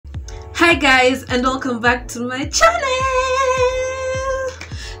Hi guys, and welcome back to my channel.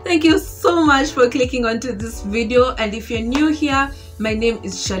 Thank you so much for clicking onto this video, and if you're new here, my name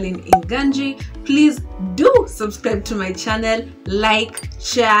is Shirlene Inganji. Please do subscribe to my channel, like,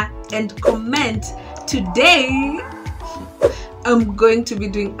 share and comment. Today I'm going to be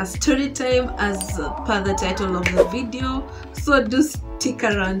doing a story time as per the title of the video, so do stick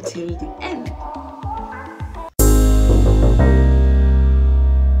around till the end.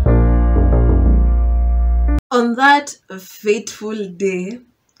 On that fateful day,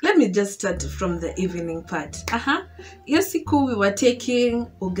 let me just start from the evening part. Yesiku, we were taking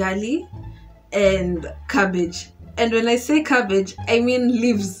ugali and cabbage. And when I say cabbage, I mean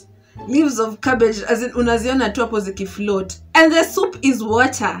leaves. Leaves of cabbage, as in unaziona tu hapo zikifloat. And the soup is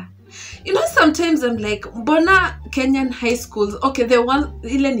water. You know, sometimes I'm like, mbona Kenyan high schools, okay, the one,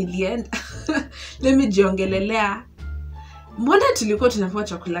 ile nilienda. Let me jiongelelea. Mbona tulikuwa tunapewa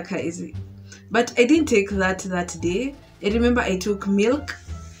chakula hizi? But I didn't take that day. I remember I took milk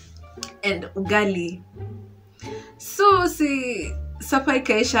and ugali. So, see, supper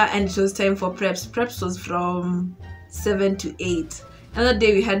ikaisha and it was time for preps. Preps was from 7 to 8. Another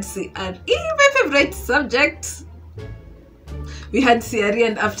day we had CRE, my favorite subject. We had CRE,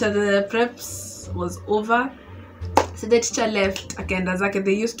 and after the preps was over, so the teacher left. Akaenda zake.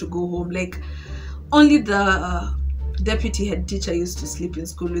 They used to go home. Like, only the deputy head teacher used to sleep in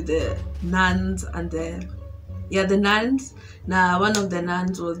school with the nuns and the nuns. Now one of the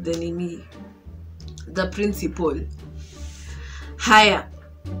nuns was the principal. Higher.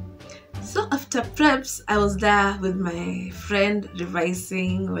 So after preps, I was there with my friend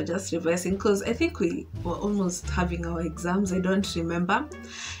revising. We were just revising because I think we were almost having our exams. I don't remember.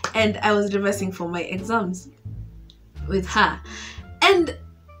 And I was revising for my exams with her. And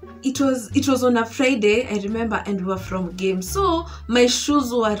it was on a Friday, I remember, and we were from game. So my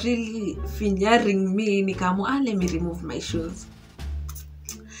shoes were really finyaring me. Nikaamua, let me remove my shoes.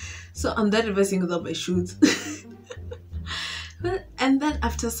 So I'm there reversing without my shoes. And then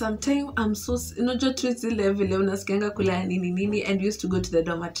after some time, I'm so, just level and we used to go to the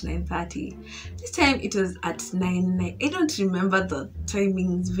dorm at 9:30. This time it was at 9. I don't remember the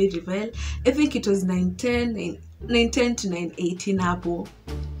timings very well. I think it was 9:10 to 9:18 hapo.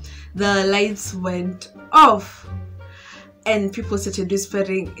 The lights went off and people started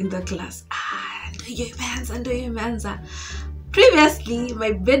whispering in the class, ndo imeanza. Previously,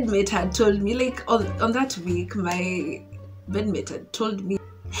 my bedmate had told me, like on that week, my bedmate had told me,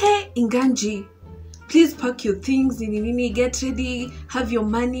 hey Inganji, please pack your things, get ready, have your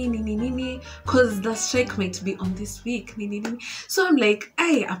money, because the strike might be on this week. So I'm like,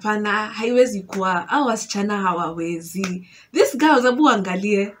 apana, haiwezi kuwa, wasichana hawawezi. This guy was abu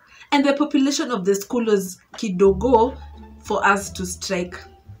angalie. And the population of the school was kidogo for us to strike.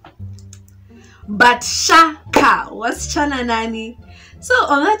 But shaka was chana nani. So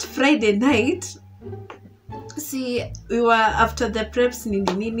on that Friday night, see, we were after the preps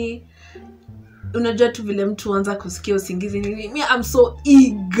nini. Unajua tu vile mtu anza kusikia usingizi nini. Me, I'm so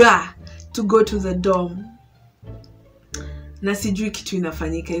eager to go to the dorm. Na sijui kitu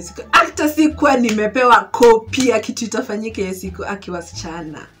inafanyika hiyo siku. Hata sikuwa nimepewa kopi ya kitu itafanyika hiyo siku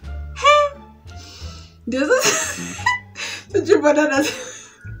akiwasichana. Kidogo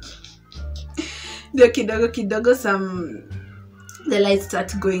the lights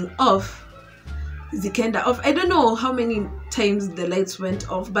start going off. Zikenda off. I don't know how many times the lights went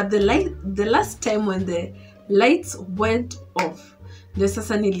off, but the last time when the lights went off, ndio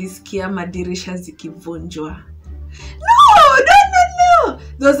sasa nilisikia madirisha zikivunjwa. No.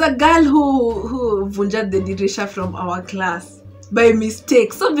 There was a girl who vunjad the dirisha from our class by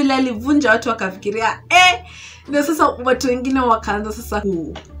mistake. So vile alivunja watu wakafikiria ndio sasa watu wengine wakaanza sasa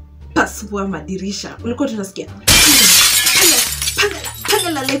kupasua madirisha. Ulikuwa tunasikia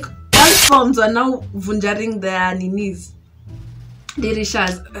pangala like all forms are now vunjaring their ninis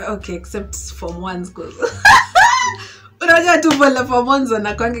dirishas. Okay, except form 1s because unajua tu vile form 1s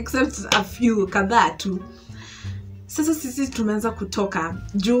wanakwanga, except a few kadhaa tu. Sasa sisi tumeanza kutoka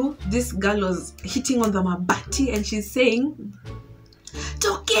juu. This girl was hitting on the mabati and she's saying,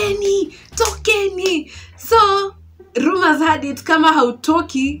 tokeni. So rumors had it, kama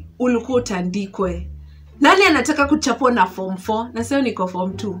hautoki ulikuwa utandikwe. Nani anataka kuchapwa na form 4? Na sasa niko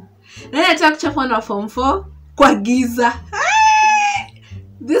form 2. Nani anataka kuchapwa na form 4 kwa giza?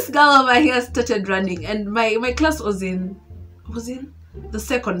 This girl over here started running, and my class was in the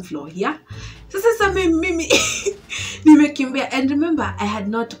second floor, yeah? Sasa mimi nimekimbia, and remember I had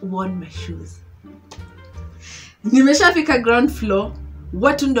not worn my shoes. Nimeshafika ground floor,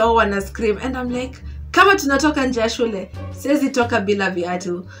 watu ndio wana scream, and I'm like, kama tunatoka nje ya shule, siwezi toka bila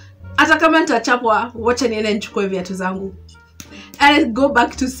viatu. hata kama nitachapwa, wacha niende nichukue viatu zangu. I go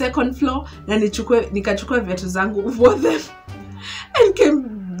back to second floor na nikachukua viatu zangu, wore them and came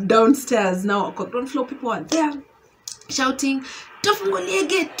downstairs. Now on ground floor people are there shouting, tufungulie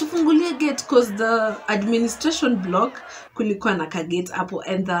gate, because the administration block kulikuwa na ka gate hapo,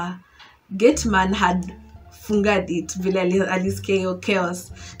 and the gate man had fungad it vile alisikia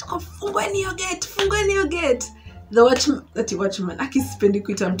chaos. Tukafungueni hiyo gate. The watchman akisipendi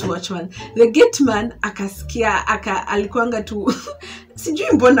kuita mtu watchman, the gate man akasikia alikuanga tu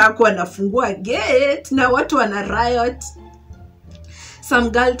sijui mbona hakuwa anafungua gate na watu wana riot. Some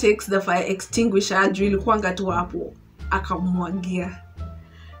girl takes the fire extinguisher, juu ilikuanga tu hapo, akamwagia.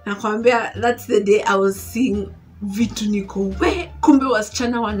 Nakwambia that's the day I was seeing vitu niko kumbe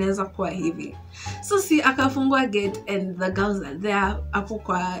wasichana wanaweza kuwa hivi. So akafungua gate and the girls are there hapo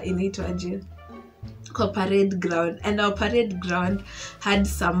kwa inaitwaje, kwa parade ground, and our parade ground had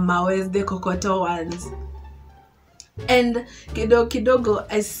some mawes, the kokoto ones, and kidogo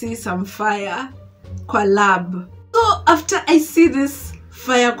I see some fire kwa lab. So after I see this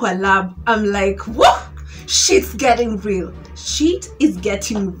fire kwa lab, I'm like, whoa, shit's getting real. Shit is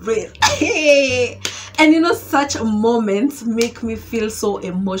getting real. And you know, such moments make me feel so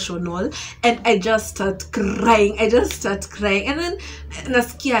emotional, and I just start crying. And then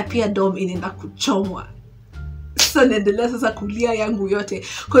nasikia pia dom inaenda kuchomwa. So naendelea sasa kulia yangu yote,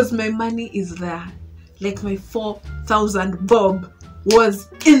 because my money is there. Like my 4,000 bob was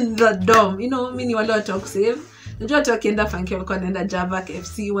in the dome. You know, mimi ni wale watu wa kusave. Najua watu wakienda funky walikuwa naenda Java,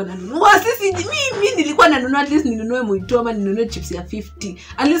 KFC, wananunua. Sisi mimi nilikuwa nanunua, at least ninunue muito ama ninunue chips ya 50.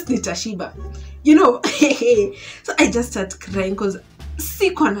 At least nitashiba. You know, so I just started crying because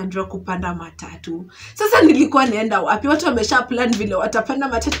sikuwa najua kupanda matatu. Sasa nilikuwa naenda wapi? Watu wamesha plan vile watapanda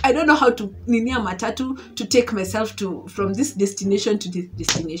matatu. I don't know how to ninia matatu to take myself from this destination to this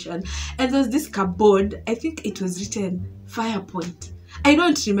destination. And there's this cupboard, I think it was written Fire Point. I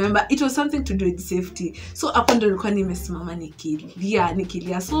don't remember. It was something to do with safety. So hapo ndo nilikuwa nimesimama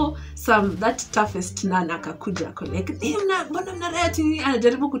nikilia. So that toughest nana akakuja ako like, mbona mnaraya nini?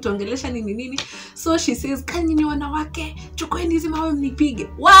 Anajaribu kutuongelesha nini. So she says, kanyi ni wanawake, chukueni hizi mawe mnipige.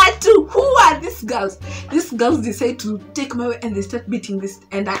 Watu, who are these girls? These girls decide to take mawe and they start beating this,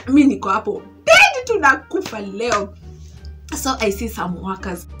 and mimi niko hapo dead tunakufa leo. So I see some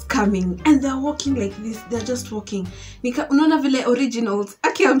workers coming and they're walking like this. They're just walking. Unaona vile originals.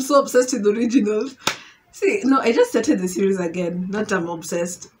 Okay, I'm so obsessed with originals. See, no, I just started the series again. Not I'm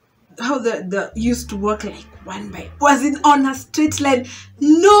obsessed. How they used to walk like one by was in on a straight line.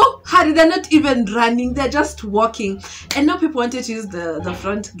 No hurry, they're not even running. They're just walking. And now people wanted to use the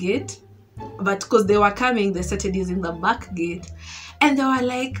front gate. But because they were coming, they started using the back gate. And they were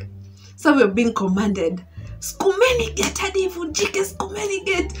like, so we were being commanded, skumeni gate hadi ivunjike, skumeni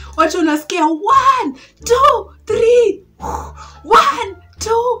gate. Watu unasikia 1, 2, 3. 1, 2,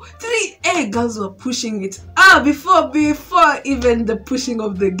 3. Hey, girls were pushing it. Before even the pushing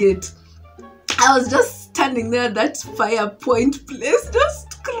of the gate, I was just standing there at that fire point place,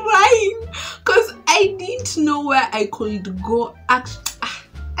 just crying, because I didn't know where I could go.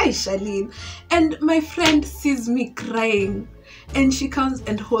 Shirlene. And my friend sees me crying, and she comes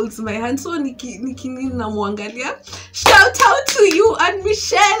and holds my hand. So Niki namwangalia. Shout out to you and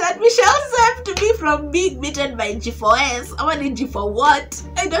Michelle. And Michelle saved me from being beaten by G4S. I want G4 what?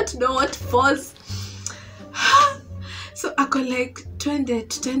 I don't know what force. So ako like, twende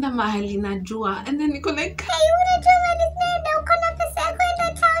tutaenda mahali najua. And then niko like, kai unajua ninaenda uko na pesa yako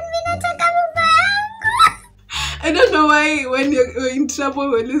enda town, mimi nataka baba yangu. I don't know why when you're in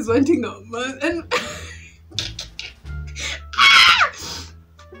trouble when he's wanting a man.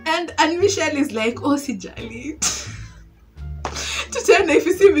 And Michelle is like, oh, sijali. Tutaenda, if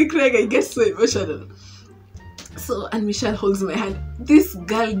you see me crying, I get so emotional. So, and Michelle holds my hand. This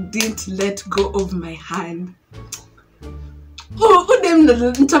girl didn't let go of my hand. Oh,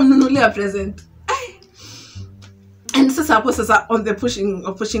 nitamnunulia present. And sasa on the pushing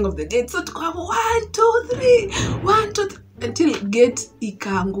of the gate. So tuko 1, 2, 3. 1, 2, 3 until gate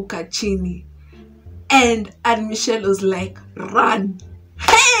ikaanguka chini. And Michelle was like, run.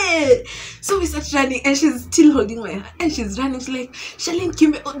 Hey! So we start running, and she's still holding my hand, and she's running. She's like, Shirlene,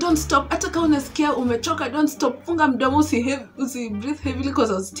 kimbe, don't stop. Ataka unasikia umechoka, don't stop. Funga mdomo, usi breathe heavily, because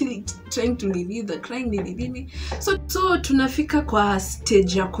I was still trying to nini, the crying nini. So tunafika kwa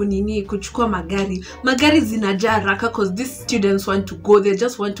stage ya kunini, kuchukua magari. Magari zinajaa haraka, because these students want to go. They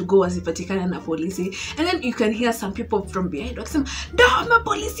just want to go wasipatikana na polisi. And then you can hear some people from behind wakisema, "Ndio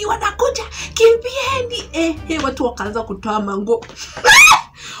polisi wanakuja, kimbieni." Watu wakaanza kutoa mango.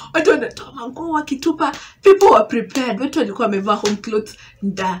 watu wanatoa manguo wakitupa. People were prepared. Watu walikuwa wamevaa home clothes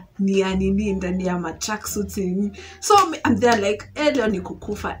ndani ya tracksuits. So I'm there like, leo ni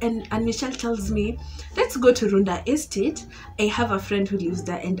kukufa. And Michelle tells me, let's go to Runda Estate. I have a friend who lives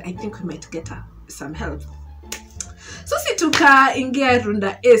there and I think we might get her some help. So si tukaingia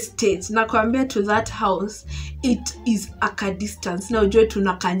Runda Estate na kuambia to that house, it is a distance. Na ujue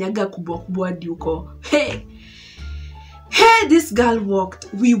tunakanyaga kubwa hadi huko. Hey, this girl walked.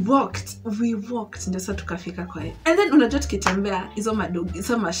 We walked. Ndio sasa tukafika kwa yeye. And then unajua tukitembea hizo madogi,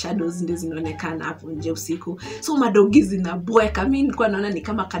 hizo shadows ndio zinaonekana hapo nje usiku. So madogi zinabweka. Mimi nilikuwa naona ni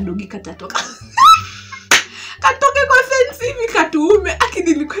kama kadogi katatoka. Katoke kwa fence hivi katuume.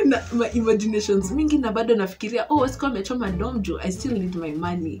 Lakini nilikuwa na imaginations mingi na bado nafikiria, sikuwa amechoma domjo. I still need my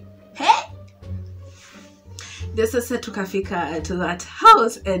money. This is tukafika to that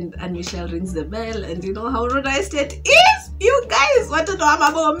house and Michelle rings the bell and you know how Runda Estate is, you guys. Watu ndo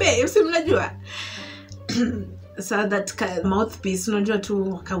mabombe, mnajua. So that mouthpiece, unajua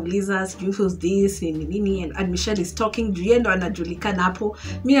tu wakauliza who's this nini, and Michelle is talking juu ndo anajulikana hapo.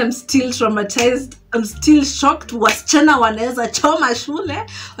 Me, I'm still traumatized, I'm still shocked. Wasichana wanaweza choma shule,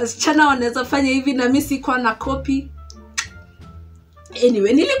 wasichana wanaweza fanya hivi, na mimi sikuwa na copy.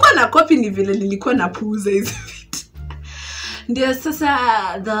 Anyway, nilikuwa na copy, ni vile nilikuwa na puuza hizo vitu. Ndio sasa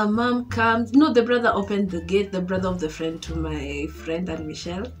the mom comes, no, the brother opened the gate, the brother of the friend to my friend and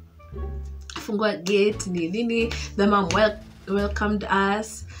Michelle. Fungua gate nini, the mom welcomed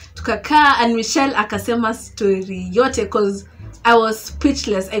us. Tukakaa and Michelle akasema story yote cause I was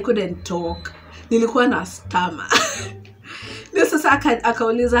speechless, I couldn't talk. Nilikuwa na stammer. Ndio sasa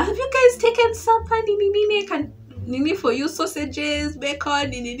akauliza, have you guys taken supper nini for you, sausages, bacon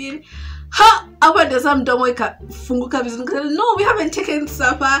nini. Hapa ndio sasa mdomo ikafunguka vizuri. No, we haven't taken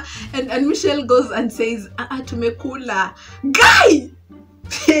supper. And Michelle goes and says, tumekula. Guy!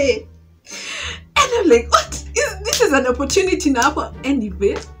 And I'm like, what? This is an opportunity now.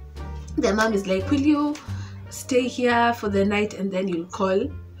 Anyway, the mom is like, will you stay here for the night and then you'll call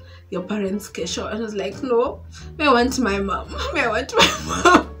your parents kesho? And I was like, no, I want my mom.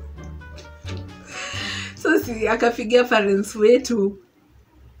 So see, akafigia parents wetu.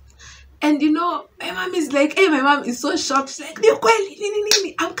 And you know, my mom is like, my mom is so shocked. She's like,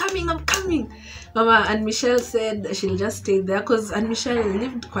 I'm coming. Mama and Michelle said she'll just stay there because Michelle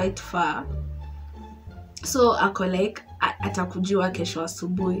lived quite far. So ako like, atakujiwa kesho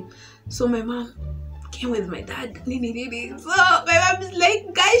asubuhi. So my mom came with my dad. So my mom is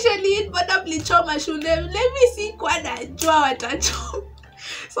like, guys, Shirlene, bada mlichoma shule. Let me see kwa najua watachoma.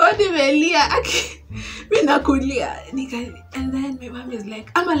 So nimelia minakulia. And then my mom is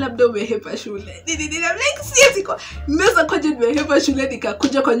like, ama labda umehepa shule. I'm like, seriously, naweza kwaje nimehepa shule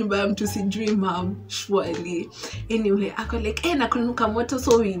nikakuja kwa nyumba ya mtu sijui mom, surely. Anyway, ako like, nakunuka moto.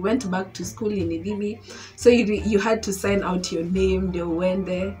 So we went back to school in Idimi. So you had to sign out your name, they went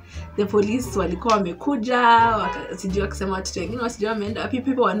there. The police walikuwa wamekuja, sijui wakisema watu wengine wasijui wameenda.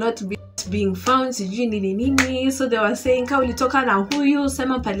 People were not being found, sijui nini. So they were saying, ka ulitoka na huyu,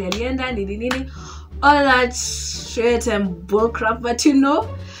 sema pali alienda, nini. All that shit and bullcrap. But you know,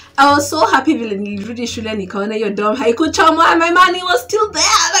 I was so happy vile nilirudi shule nikaona hiyo dorm haikuchomwa. My money was still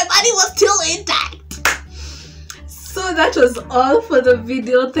there. My money was still intact. So that was all for the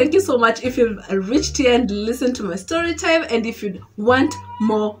video. Thank you so much if you've reached here and listened to my story time. And if you want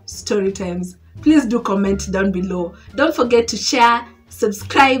more story times, please do comment down below. Don't forget to share,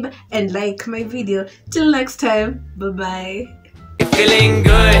 subscribe, and like my video. Till next time, bye-bye. Feeling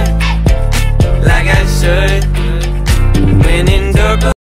good, like I should. When in dark